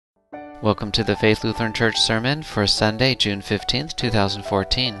Welcome to the Faith Lutheran Church sermon for Sunday, June 15th,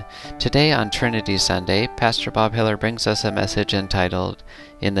 2014. Today on Trinity Sunday, Pastor Bob Hiller brings us a message entitled,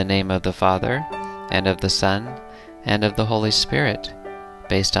 In the Name of the Father, and of the Son, and of the Holy Spirit,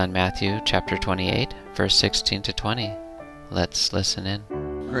 based on Matthew chapter 28, verse 16 to 20. Let's listen in.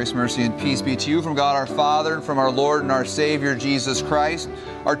 Grace, mercy, and peace be to you from God our Father and from our Lord and our Savior, Jesus Christ.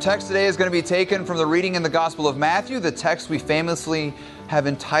 Our text today is going to be taken from the reading in the Gospel of Matthew, the text we famously have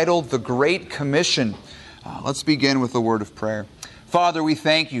entitled The Great Commission. Let's begin with the word of prayer. Father, we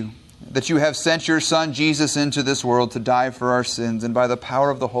thank you that you have sent your Son Jesus into this world to die for our sins, and by the power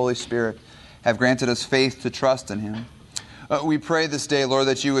of the Holy Spirit have granted us faith to trust in Him. We pray this day, Lord,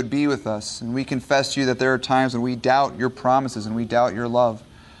 that you would be with us, and we confess to you that there are times when we doubt your promises and we doubt your love.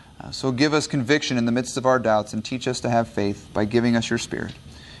 So give us conviction in the midst of our doubts and teach us to have faith by giving us your Spirit.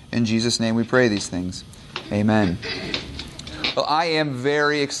 In Jesus' name we pray these things. Amen. Well, I am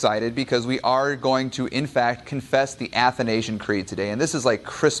very excited because we are going to, in fact, confess the Athanasian Creed today. And this is like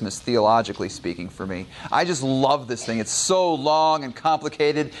Christmas, theologically speaking, for me. I just love this thing. It's so long and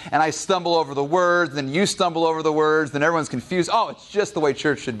complicated, and I stumble over the words, then you stumble over the words, then everyone's confused. Oh, it's just the way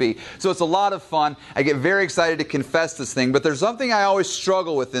church should be. So it's a lot of fun. I get very excited to confess this thing, but there's something I always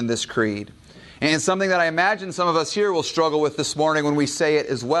struggle with in this creed. And it's something that I imagine some of us here will struggle with this morning when we say it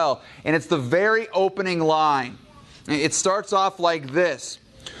as well. And it's the very opening line. It starts off like this.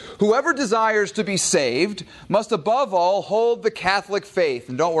 Whoever desires to be saved must above all hold the Catholic faith.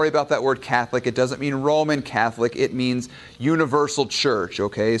 And don't worry about that word Catholic. It doesn't mean Roman Catholic. It means universal church.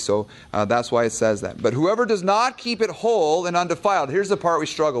 Okay, so that's why it says that. But whoever does not keep it whole and undefiled. Here's the part we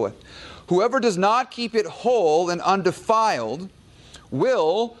struggle with. Whoever does not keep it whole and undefiled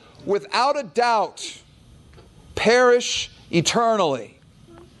will, without a doubt, perish eternally.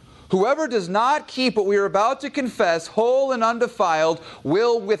 Whoever does not keep what we are about to confess whole and undefiled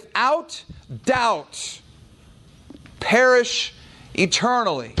will without doubt perish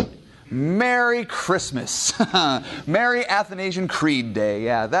eternally. Merry Christmas. Merry Athanasian Creed Day.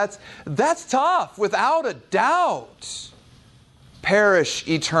 Yeah, that's tough. Without a doubt perish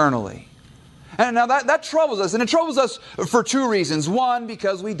eternally. And now that troubles us, and it troubles us for two reasons. One,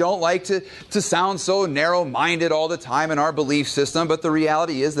 because we don't like to sound so narrow-minded all the time in our belief system, but the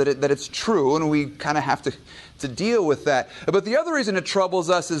reality is that it's true, and we kind of have to deal with that. But the other reason it troubles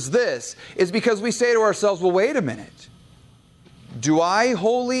us is because we say to ourselves, well, wait a minute. Do I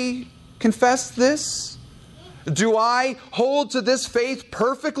wholly confess this? Do I hold to this faith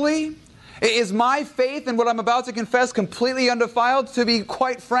perfectly? Is my faith in what I'm about to confess completely undefiled? To be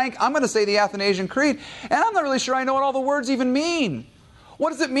quite frank, I'm going to say the Athanasian Creed, and I'm not really sure I know what all the words even mean. What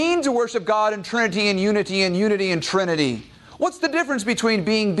does it mean to worship God in Trinity and unity and Trinity? What's the difference between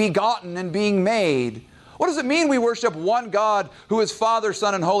being begotten and being made? What does it mean we worship one God who is Father,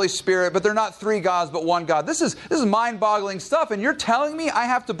 Son, and Holy Spirit, but they're not three gods but one God? This is mind-boggling stuff, and you're telling me I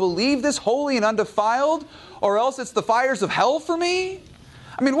have to believe this holy and undefiled, or else it's the fires of hell for me?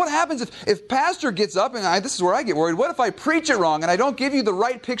 I mean, what happens if pastor gets up, and this is where I get worried, what if I preach it wrong and I don't give you the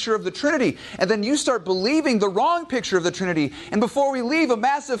right picture of the Trinity, and then you start believing the wrong picture of the Trinity, and before we leave, a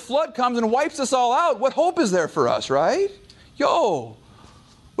massive flood comes and wipes us all out? What hope is there for us, right?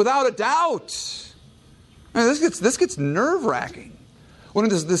 Without a doubt. I mean, this gets nerve-wracking. When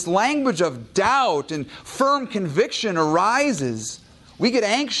this language of doubt and firm conviction arises, we get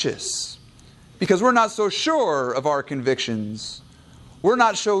anxious because we're not so sure of our convictions. We're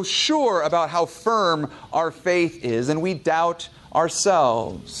not so sure about how firm our faith is, and we doubt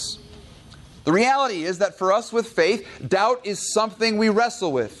ourselves. The reality is that for us with faith, doubt is something we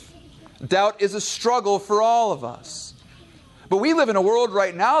wrestle with. Doubt is a struggle for all of us. But we live in a world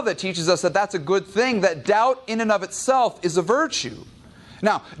right now that teaches us that that's a good thing, that doubt in and of itself is a virtue.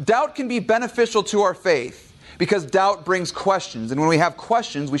 Now, doubt can be beneficial to our faith, because doubt brings questions. And when we have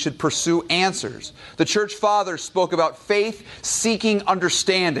questions, we should pursue answers. The church fathers spoke about faith seeking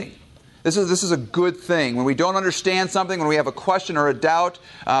understanding. This is a good thing. When we don't understand something, when we have a question or a doubt,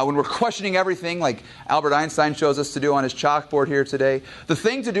 when we're questioning everything, like Albert Einstein shows us to do on his chalkboard here today, the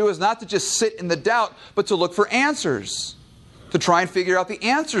thing to do is not to just sit in the doubt, but to look for answers. To try and figure out the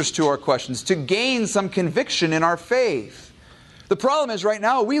answers to our questions, to gain some conviction in our faith. The problem is right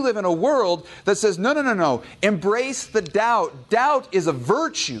now we live in a world that says, no, embrace the doubt. Doubt is a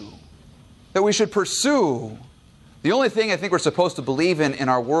virtue that we should pursue. The only thing I think we're supposed to believe in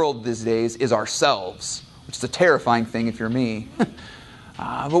our world these days is ourselves, which is a terrifying thing if you're me.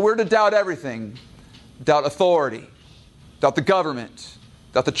 But we're to doubt everything. Doubt authority, doubt the government,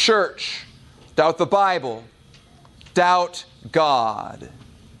 doubt the church, doubt the Bible, doubt God.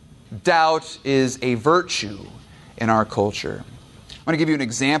 Doubt is a virtue in our culture. I'm going to give you an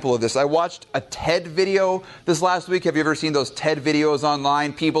example of this. I watched a TED video this last week. Have you ever seen those TED videos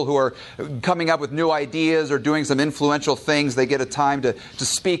online? People who are coming up with new ideas or doing some influential things. They get a time to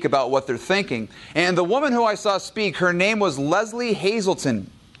speak about what they're thinking. And the woman who I saw speak, her name was Leslie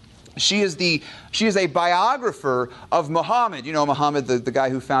Hazelton. She is a biographer of Muhammad. You know Muhammad, the guy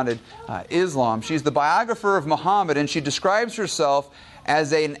who founded Islam. She's the biographer of Muhammad, and she describes herself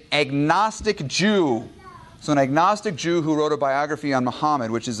as an agnostic Jew. So an agnostic Jew who wrote a biography on Muhammad,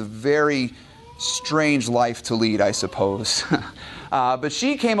 which is a very strange life to lead, I suppose. But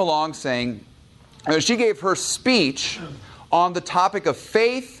she came along saying, she gave her speech on the topic of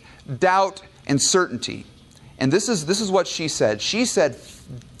faith, doubt, and certainty. And this is what she said. She said,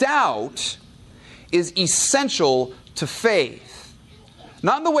 doubt is essential to faith.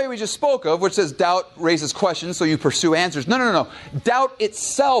 Not in the way we just spoke of, which says doubt raises questions, so you pursue answers. No. Doubt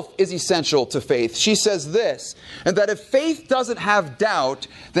itself is essential to faith. She says this, and that if faith doesn't have doubt,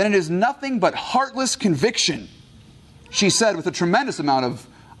 then it is nothing but heartless conviction. She said with a tremendous amount of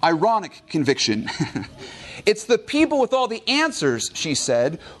ironic conviction. It's the people with all the answers, she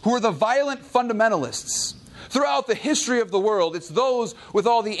said, who are the violent fundamentalists. Throughout the history of the world, it's those with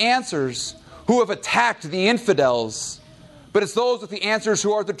all the answers who have attacked the infidels. But it's those with the answers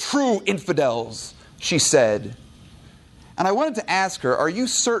who are the true infidels, she said. And I wanted to ask her, are you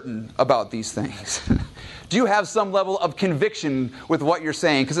certain about these things? Do you have some level of conviction with what you're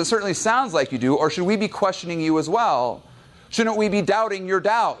saying? Because it certainly sounds like you do. Or should we be questioning you as well? Shouldn't we be doubting your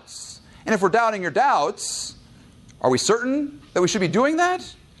doubts? And if we're doubting your doubts, are we certain that we should be doing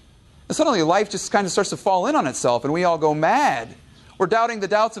that? And suddenly life just kind of starts to fall in on itself and we all go mad. We're doubting the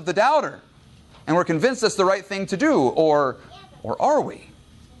doubts of the doubter. And we're convinced that's the right thing to do. Or are we?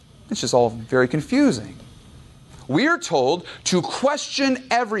 It's just all very confusing. We are told to question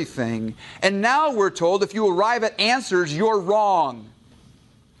everything. And now we're told if you arrive at answers, you're wrong.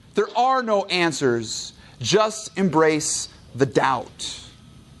 There are no answers. Just embrace the doubt.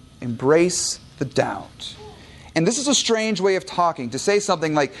 Embrace the doubt. And this is a strange way of talking, to say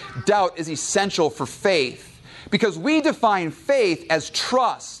something like doubt is essential for faith. Because we define faith as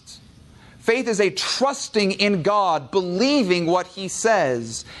trust. Faith is a trusting in God, believing what He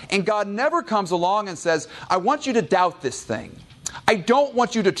says. And God never comes along and says, I want you to doubt this thing. I don't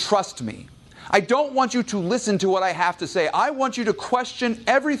want you to trust me. I don't want you to listen to what I have to say. I want you to question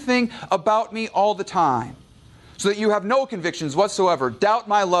everything about me all the time. So that you have no convictions whatsoever. Doubt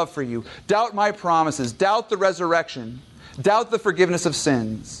my love for you. Doubt my promises. Doubt the resurrection. Doubt the forgiveness of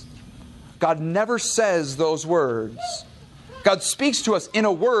sins. God never says those words. God speaks to us in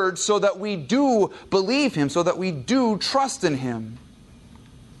a word so that we do believe Him, so that we do trust in Him.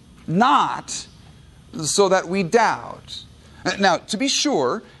 Not so that we doubt. Now, to be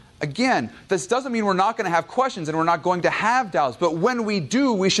sure, again, this doesn't mean we're not going to have questions and we're not going to have doubts. But when we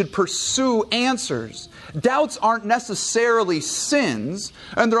do, we should pursue answers. Doubts aren't necessarily sins,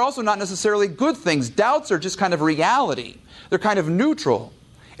 and they're also not necessarily good things. Doubts are just kind of reality. They're kind of neutral.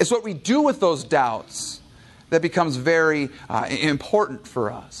 It's what we do with those doubts that becomes very important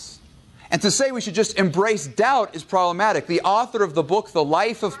for us. And to say we should just embrace doubt is problematic. The author of the book, The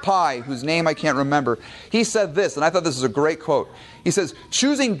Life of Pi, whose name I can't remember, he said this, and I thought this was a great quote. He says,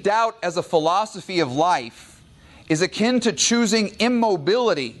 choosing doubt as a philosophy of life is akin to choosing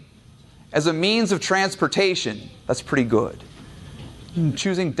immobility as a means of transportation. That's pretty good.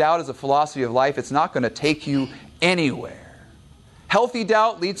 Choosing doubt as a philosophy of life, it's not going to take you anywhere. Healthy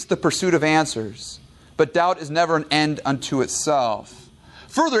doubt leads to the pursuit of answers. But doubt is never an end unto itself.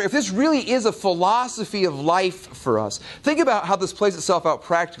 Further, if this really is a philosophy of life for us, think about how this plays itself out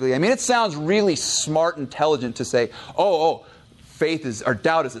practically. I mean, it sounds really smart, intelligent to say,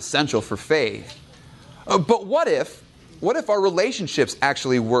 doubt is essential for faith. But what if our relationships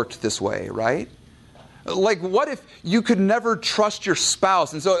actually worked this way, right? Like, what if you could never trust your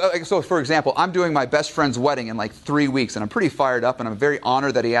spouse? And so, for example, I'm doing my best friend's wedding in like 3 weeks, and I'm pretty fired up, and I'm very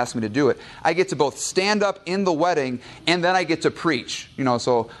honored that he asked me to do it. I get to both stand up in the wedding, and then I get to preach.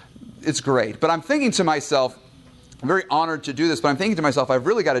 So it's great. But I'm thinking to myself, I'm very honored to do this, but I'm thinking to myself, I've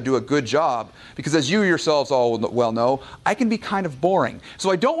really got to do a good job, because as you yourselves all well know, I can be kind of boring. So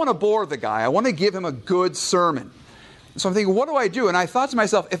I don't want to bore the guy. I want to give him a good sermon. So I'm thinking, what do I do? And I thought to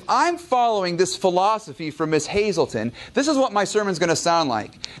myself, if I'm following this philosophy from Miss Hazelton, this is what my sermon's going to sound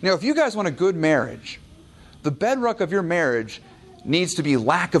like. Now, if you guys want a good marriage, the bedrock of your marriage needs to be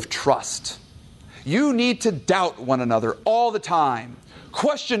lack of trust. You need to doubt one another all the time.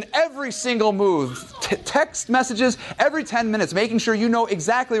 Question every single move. Text messages every 10 minutes, making sure you know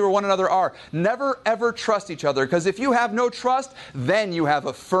exactly where one another are. Never, ever trust each other, because if you have no trust, then you have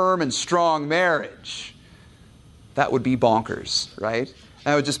a firm and strong marriage. that would be bonkers, right?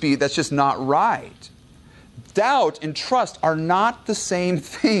 That's just not right. Doubt and trust are not the same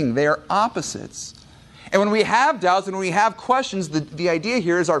thing. They are opposites. And when we have doubts and when we have questions, the idea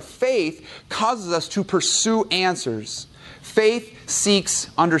here is our faith causes us to pursue answers. Faith seeks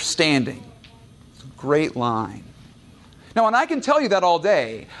understanding. It's a great line. Now, and I can tell you that all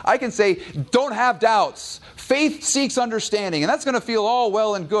day. I can say, don't have doubts. Faith seeks understanding. And that's going to feel all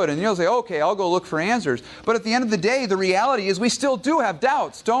well and good. And you'll say, okay, I'll go look for answers. But at the end of the day, the reality is we still do have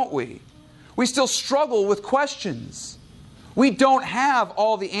doubts, don't we? We still struggle with questions. We don't have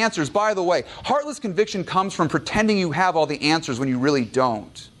all the answers. By the way, heartless conviction comes from pretending you have all the answers when you really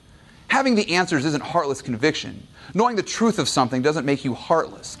don't. Having the answers isn't heartless conviction. Knowing the truth of something doesn't make you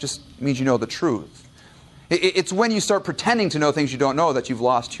heartless. It just means you know the truth. It's when you start pretending to know things you don't know that you've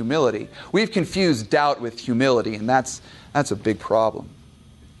lost humility. We've confused doubt with humility, and that's a big problem.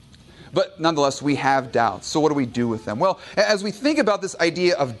 But nonetheless, we have doubts. So what do we do with them? Well, as we think about this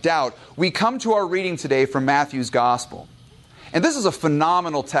idea of doubt, we come to our reading today from Matthew's Gospel. And this is a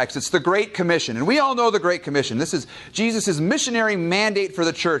phenomenal text. It's the Great Commission. And we all know the Great Commission. This is Jesus' missionary mandate for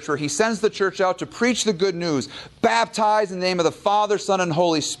the church, where he sends the church out to preach the good news, baptize in the name of the Father, Son, and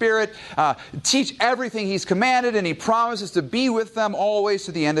Holy Spirit, teach everything he's commanded, and he promises to be with them always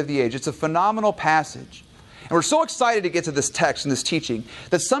to the end of the age. It's a phenomenal passage. And we're so excited to get to this text and this teaching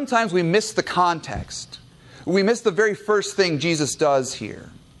that sometimes we miss the context. We miss the very first thing Jesus does here.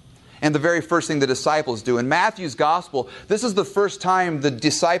 And the very first thing the disciples do. In Matthew's Gospel, this is the first time the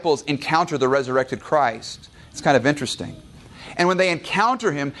disciples encounter the resurrected Christ. It's kind of interesting. And when they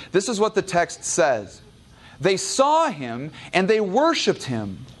encounter him, this is what the text says. They saw him and they worshipped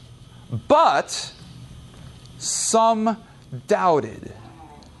him, but some doubted.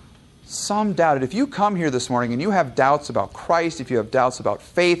 Some doubted. If you come here this morning and you have doubts about Christ, if you have doubts about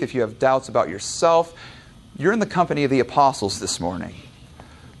faith, if you have doubts about yourself, you're in the company of the apostles this morning.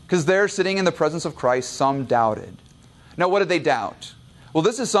 Because there, sitting in the presence of Christ, some doubted. Now, what did they doubt? Well,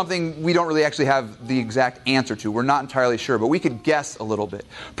 this is something we don't really actually have the exact answer to. We're not entirely sure, but we could guess a little bit.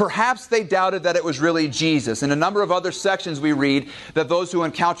 Perhaps they doubted that it was really Jesus. In a number of other sections we read that those who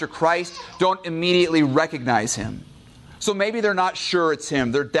encounter Christ don't immediately recognize him. So maybe they're not sure it's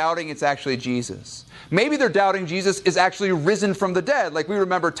him. They're doubting it's actually Jesus. Maybe they're doubting Jesus is actually risen from the dead. Like we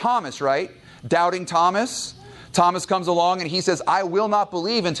remember Thomas, right? Doubting Thomas. Thomas comes along and he says, I will not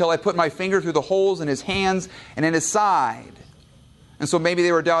believe until I put my finger through the holes in his hands and in his side. And so maybe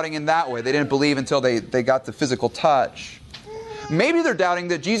they were doubting in that way. They didn't believe until they got the physical touch. Maybe they're doubting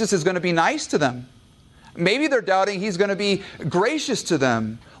that Jesus is going to be nice to them. Maybe they're doubting he's going to be gracious to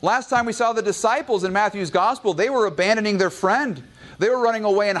them. Last time we saw the disciples in Matthew's Gospel, they were abandoning their friend. They were running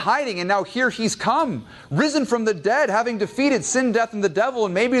away and hiding, and now here he's come, risen from the dead, having defeated sin, death, and the devil,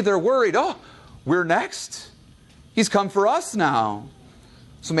 and maybe they're worried, oh, we're next. He's come for us now.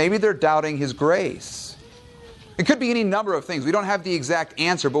 So maybe they're doubting his grace. It could be any number of things. We don't have the exact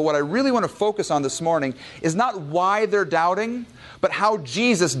answer, but what I really want to focus on this morning is not why they're doubting, but how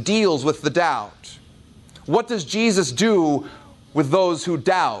Jesus deals with the doubt. What does Jesus do with those who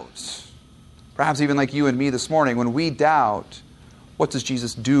doubt? Perhaps even like you and me this morning, when we doubt, what does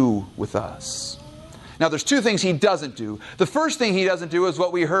Jesus do with us? Now, there's two things he doesn't do. The first thing he doesn't do is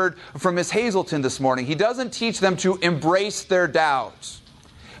what we heard from Miss Hazelton this morning. He doesn't teach them to embrace their doubt.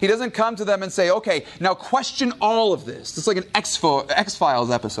 He doesn't come to them and say, okay, now question all of this. It's like an X-Files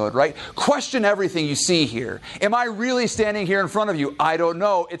episode, right? Question everything you see here. Am I really standing here in front of you? I don't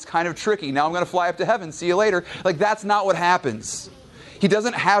know. It's kind of tricky. Now I'm going to fly up to heaven. See you later. Like, that's not what happens. He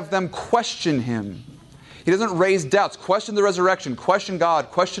doesn't have them question him. He doesn't raise doubts, question the resurrection, question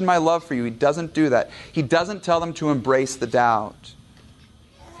God, question my love for you. He doesn't do that. He doesn't tell them to embrace the doubt.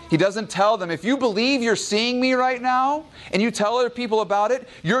 He doesn't tell them, if you believe you're seeing me right now, and you tell other people about it,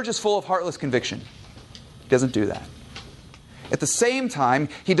 you're just full of heartless conviction. He doesn't do that. At the same time,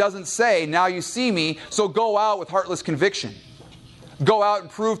 he doesn't say, now you see me, so go out with heartless conviction. Go out and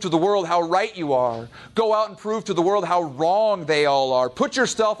prove to the world how right you are. Go out and prove to the world how wrong they all are. Put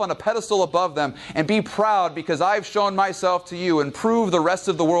yourself on a pedestal above them and be proud because I've shown myself to you and prove the rest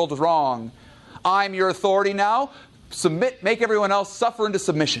of the world wrong. I'm your authority now. Submit, make everyone else suffer into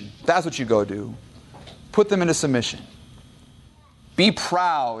submission. That's what you go do. Put them into submission. Be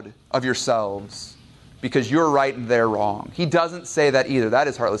proud of yourselves because you're right and they're wrong. He doesn't say that either. That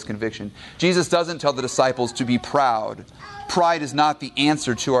is heartless conviction. Jesus doesn't tell the disciples to be proud. Pride is not the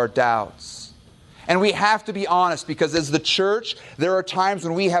answer to our doubts. And we have to be honest because as the church, there are times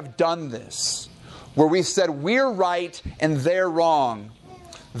when we have done this, where we've said we're right and they're wrong.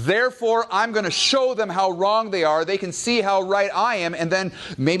 Therefore, I'm going to show them how wrong they are. They can see how right I am, and then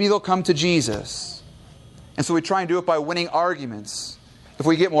maybe they'll come to Jesus. And so we try and do it by winning arguments. If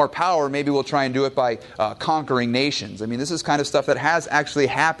we get more power, maybe we'll try and do it by conquering nations. I mean, this is kind of stuff that has actually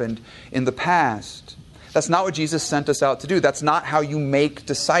happened in the past. That's not what Jesus sent us out to do. That's not how you make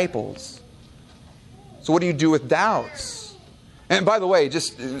disciples. So what do you do with doubts? And by the way,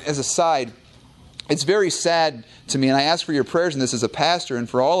 just as a side, it's very sad to me, and I ask for your prayers in this as a pastor and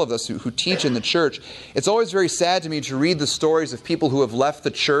for all of us who teach in the church. It's always very sad to me to read the stories of people who have left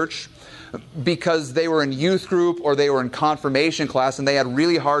the church because they were in youth group or they were in confirmation class and they had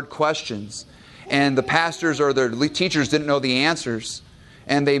really hard questions. And the pastors or their teachers didn't know the answers.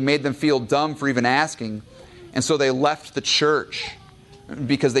 And they made them feel dumb for even asking. And so they left the church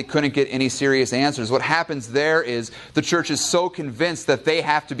because they couldn't get any serious answers. What happens there is the church is so convinced that they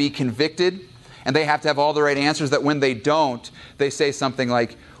have to be convicted and they have to have all the right answers that when they don't, they say something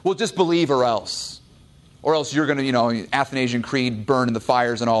like, well, just believe or else. Or else you're going to, Athanasian Creed, burn in the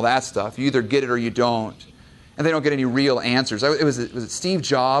fires and all that stuff. You either get it or you don't. And they don't get any real answers. Was it Steve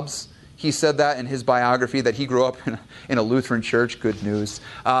Jobs? He said that in his biography, that he grew up in a Lutheran church. Good news.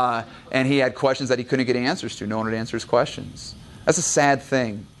 And he had questions that he couldn't get answers to. No one would answer his questions. That's a sad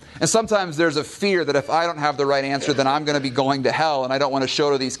thing. And sometimes there's a fear that if I don't have the right answer, then I'm going to be going to hell. And I don't want to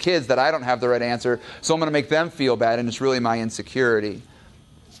show to these kids that I don't have the right answer. So I'm going to make them feel bad. And it's really my insecurity.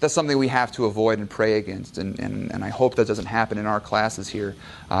 That's something we have to avoid and pray against. And I hope that doesn't happen in our classes here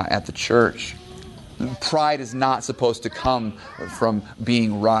at the church. Pride is not supposed to come from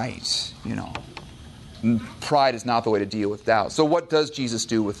being right, Pride is not the way to deal with doubt. So what does Jesus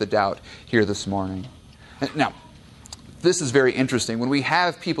do with the doubt here this morning? Now, this is very interesting. When we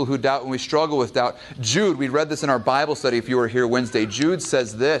have people who doubt, when we struggle with doubt, Jude, we read this in our Bible study if you were here Wednesday. Jude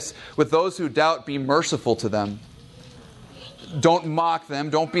says this, with those who doubt, be merciful to them. Don't mock them.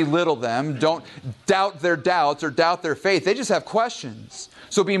 Don't belittle them. Don't doubt their doubts or doubt their faith. They just have questions.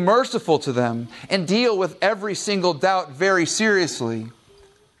 So be merciful to them and deal with every single doubt very seriously.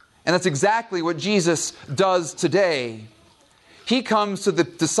 And that's exactly what Jesus does today. He comes to the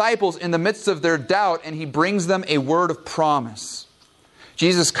disciples in the midst of their doubt and He brings them a word of promise.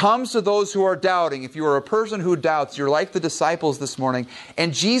 Jesus comes to those who are doubting. If you are a person who doubts, you're like the disciples this morning.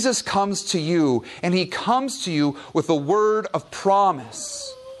 And Jesus comes to you, and He comes to you with a word of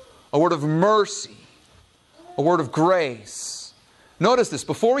promise, a word of mercy, a word of grace. Notice this.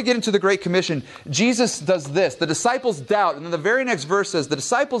 Before we get into the Great Commission, Jesus does this. The disciples doubt, and then the very next verse says, the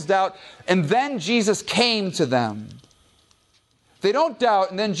disciples doubt, and then Jesus came to them. They don't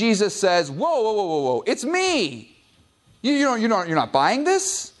doubt, and then Jesus says, whoa, it's me. You're not buying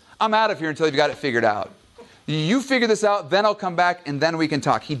this? I'm out of here until you've got it figured out. You figure this out, then I'll come back, and then we can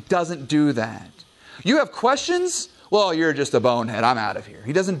talk. He doesn't do that. You have questions? Well, you're just a bonehead. I'm out of here.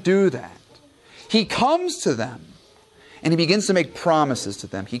 He doesn't do that. He comes to them, and He begins to make promises to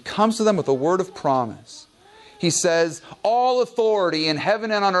them. He comes to them with a word of promise. He says, all authority in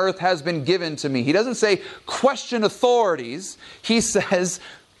heaven and on earth has been given to me. He doesn't say, question authorities. He says,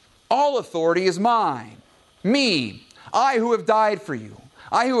 all authority is mine. Me. I who have died for you.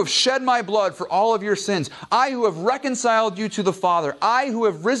 I who have shed my blood for all of your sins. I who have reconciled you to the Father. I who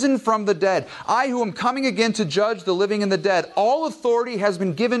have risen from the dead. I who am coming again to judge the living and the dead. All authority has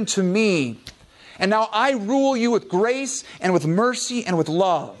been given to me. And now I rule you with grace and with mercy and with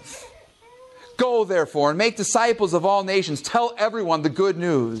love. Go therefore and make disciples of all nations. Tell everyone the good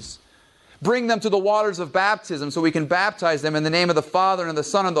news. Bring them to the waters of baptism so we can baptize them in the name of the Father and of the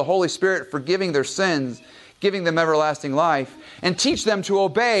Son and the Holy Spirit, forgiving their sins, giving them everlasting life, and teach them to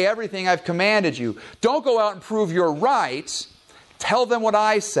obey everything I've commanded you. Don't go out and prove you're right. Tell them what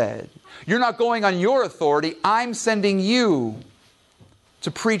I said. You're not going on your authority. I'm sending you to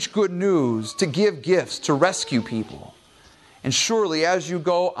preach good news, to give gifts, to rescue people. And surely as you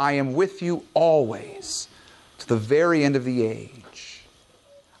go, I am with you always, to the very end of the age.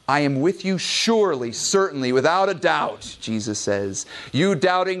 I am with you surely, certainly, without a doubt, Jesus says. You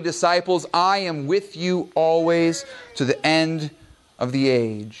doubting disciples, I am with you always to the end of the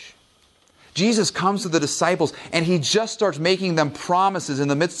age. Jesus comes to the disciples and He just starts making them promises in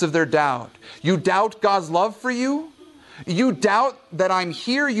the midst of their doubt. You doubt God's love for you? You doubt that I'm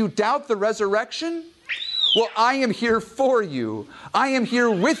here? You doubt the resurrection? Well, I am here for you. I am here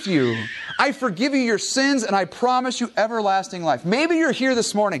with you. I forgive you your sins and I promise you everlasting life. Maybe you're here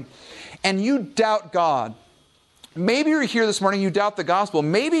this morning and you doubt God. Maybe you're here this morning, you doubt the gospel.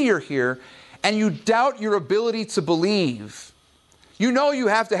 Maybe you're here and you doubt your ability to believe. You know you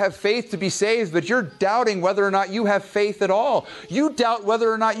have to have faith to be saved, but you're doubting whether or not you have faith at all. You doubt whether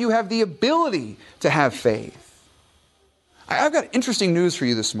or not you have the ability to have faith. I've got interesting news for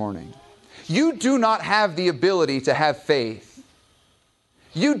you this morning. You do not have the ability to have faith.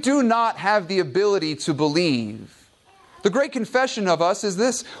 You do not have the ability to believe. The great confession of us is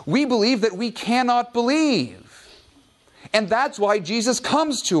this: we believe that we cannot believe. And that's why Jesus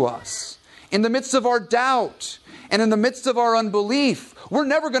comes to us in the midst of our doubt and in the midst of our unbelief. We're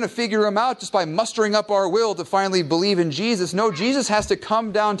never going to figure Him out just by mustering up our will to finally believe in Jesus. No, Jesus has to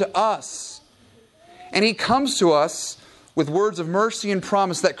come down to us. And He comes to us with words of mercy and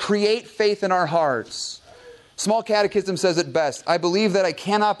promise that create faith in our hearts. Small Catechism says it best: I believe that I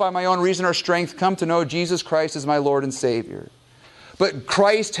cannot by my own reason or strength come to know Jesus Christ as my Lord and Savior. But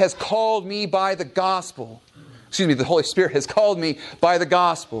Christ has called me by the gospel. The Holy Spirit has called me by the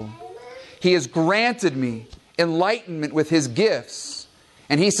gospel. He has granted me enlightenment with His gifts,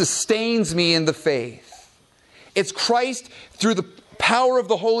 and He sustains me in the faith. It's Christ, through the power of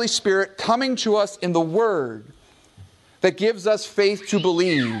the Holy Spirit, coming to us in the Word that gives us faith to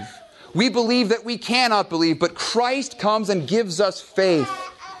believe. We believe that we cannot believe, but Christ comes and gives us faith.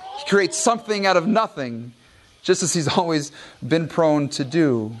 He creates something out of nothing, just as He's always been prone to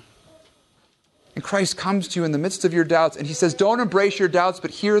do. And Christ comes to you in the midst of your doubts, and He says, don't embrace your doubts, but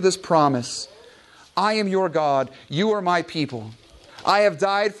hear this promise: I am your God, you are my people. I have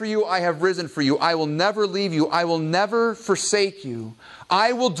died for you, I have risen for you. I will never leave you, I will never forsake you.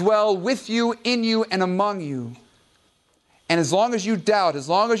 I will dwell with you, in you, and among you. And as long as you doubt, as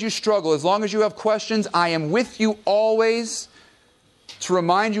long as you struggle, as long as you have questions, I am with you always to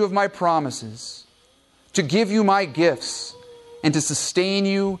remind you of my promises, to give you my gifts, and to sustain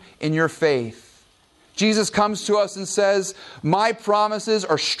you in your faith. Jesus comes to us and says, my promises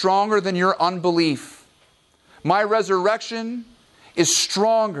are stronger than your unbelief. My resurrection is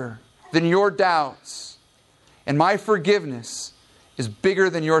stronger than your doubts. And my forgiveness is bigger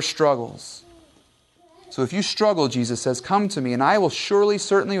than your struggles. So if you struggle, Jesus says, come to me, and I will surely,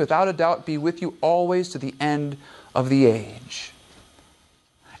 certainly, without a doubt, be with you always to the end of the age.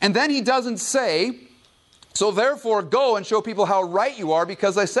 And then He doesn't say, so therefore go and show people how right you are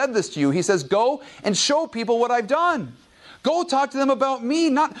because I said this to you. He says, go and show people what I've done. Go talk to them about me,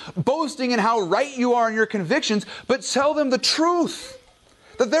 not boasting in how right you are in your convictions, but tell them the truth.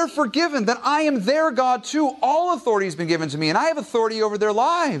 That they're forgiven, that I am their God too. All authority has been given to me, and I have authority over their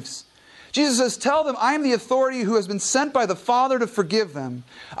lives. Jesus says, tell them I am the authority who has been sent by the Father to forgive them.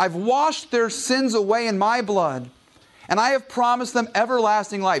 I've washed their sins away in my blood, and I have promised them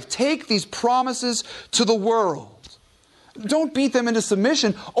everlasting life. Take these promises to the world. Don't beat them into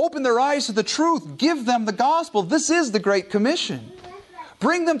submission. Open their eyes to the truth. Give them the gospel. This is the Great Commission.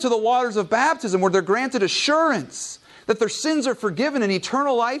 Bring them to the waters of baptism where they're granted assurance that their sins are forgiven and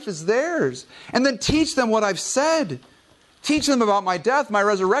eternal life is theirs. And then teach them what I've said. Teach them about my death, my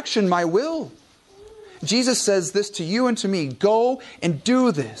resurrection, my will. Jesus says this to you and to me: go and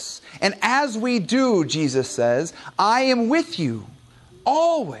do this. And as we do, Jesus says, I am with you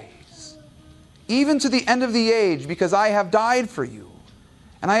always, even to the end of the age, because I have died for you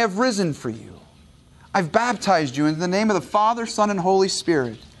and I have risen for you. I've baptized you in the name of the Father, Son, and Holy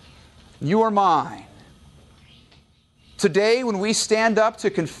Spirit. You are mine. Today, when we stand up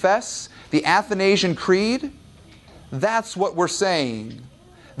to confess the Athanasian Creed, that's what we're saying.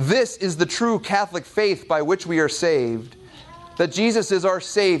 This is the true Catholic faith by which we are saved. That Jesus is our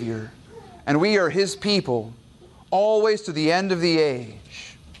Savior, and we are His people, always to the end of the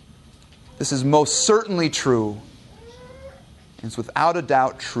age. This is most certainly true, and it's without a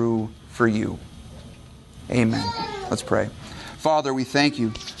doubt true for you. Amen. Let's pray. Father, we thank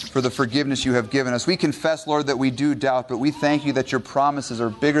you for the forgiveness you have given us. We confess, Lord, that we do doubt, but we thank you that your promises are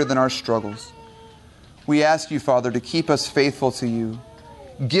bigger than our struggles. We ask you, Father, to keep us faithful to you.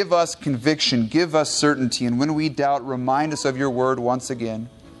 Give us conviction, give us certainty, and when we doubt, remind us of your word once again.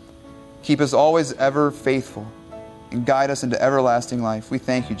 Keep us always ever faithful and guide us into everlasting life. We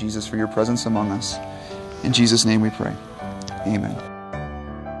thank you, Jesus, for your presence among us. In Jesus' name we pray. Amen.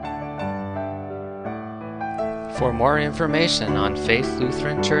 For more information on Faith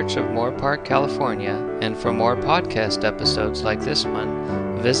Lutheran Church of Moore Park, California, and for more podcast episodes like this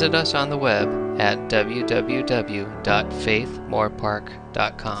one, visit us on the web at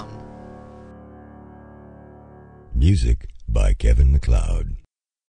www.faithmorepark.com. Music by Kevin MacLeod.